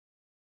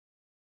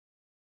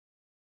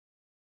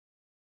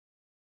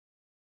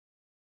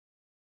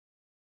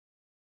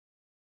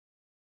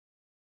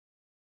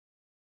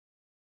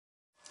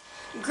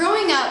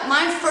Growing up,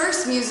 my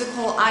first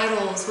musical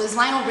idols was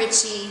Lionel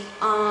Richie,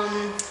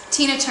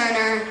 Tina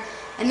Turner,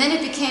 and then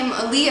it became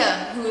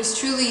Aaliyah, who was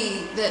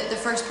truly the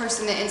first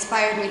person that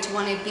inspired me to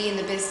want to be in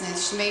the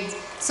business. She made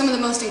some of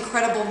the most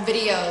incredible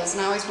videos,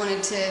 and I always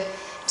wanted to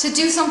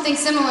do something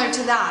similar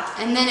to that.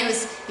 And then it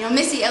was,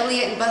 Missy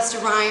Elliott and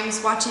Busta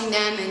Rhymes, watching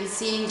them and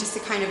seeing just the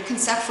kind of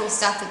conceptual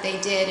stuff that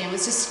they did, and it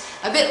was just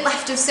a bit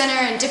left of center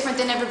and different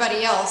than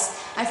everybody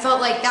else. I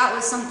felt like that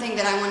was something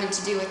that I wanted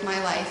to do with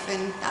my life,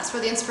 and that's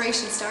where the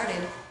inspiration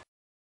started.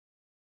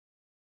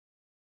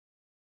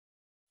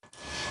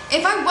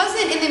 If I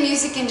wasn't in the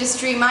music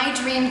industry, my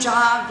dream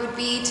job would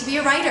be to be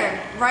a writer.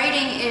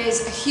 Writing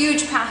is a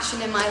huge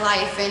passion in my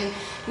life and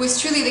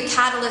was truly the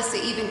catalyst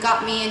that even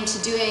got me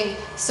into doing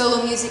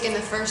solo music in the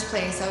first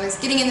place. I was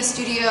getting in the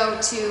studio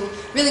to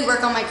really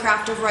work on my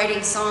craft of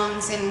writing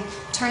songs and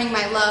turning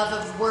my love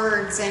of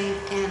words and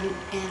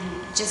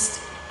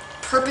just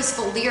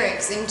purposeful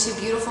lyrics into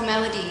beautiful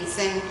melodies,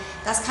 and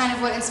that's kind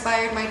of what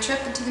inspired my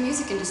trip into the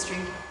music industry.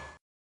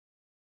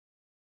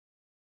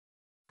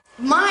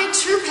 My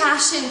true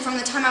passion from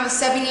the time I was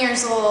 7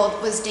 years old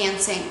was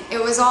dancing.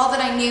 It was all that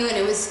I knew, and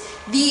it was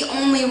the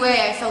only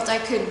way I felt I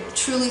could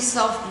truly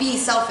be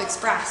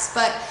self-expressed.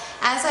 But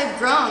as I've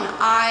grown,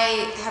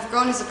 I have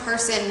grown as a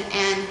person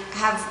and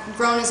have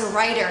grown as a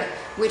writer,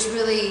 which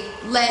really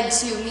led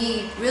to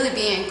me really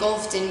being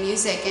engulfed in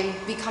music and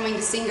becoming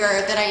the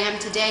singer that I am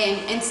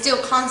today, and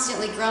still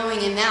constantly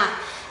growing in that.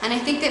 And I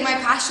think that my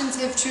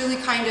passions have truly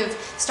kind of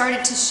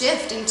started to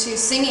shift into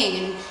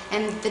singing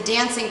and the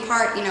dancing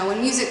part.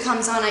 When music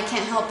comes on, I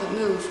can't help but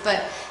move.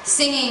 But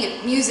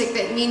singing music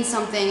that means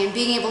something and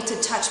being able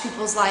to touch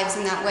people's lives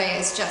in that way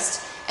is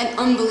just an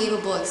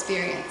unbelievable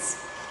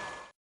experience.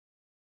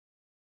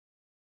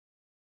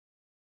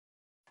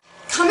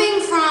 Coming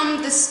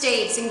from the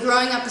States and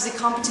growing up as a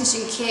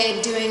competition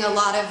kid, doing a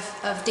lot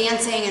of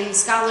dancing and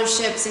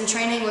scholarships and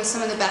training with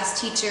some of the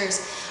best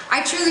teachers,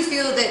 I truly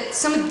feel that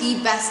some of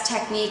the best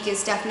technique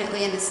is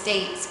definitely in the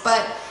States.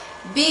 But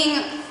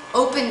being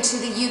open to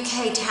the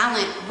UK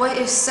talent, what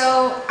is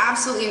so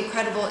absolutely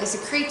incredible is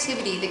the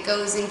creativity that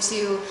goes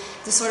into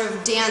the sort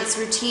of dance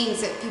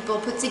routines that people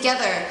put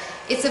together.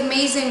 It's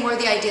amazing where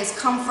the ideas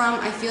come from.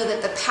 I feel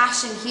that the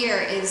passion here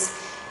is,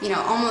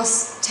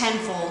 almost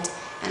tenfold.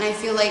 And I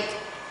feel like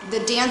the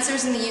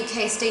dancers in the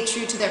UK stay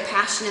true to their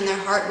passion and their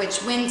heart,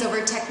 which wins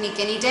over technique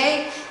any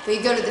day. But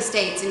you go to the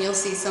States and you'll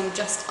see some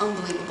just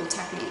unbelievable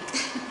technique.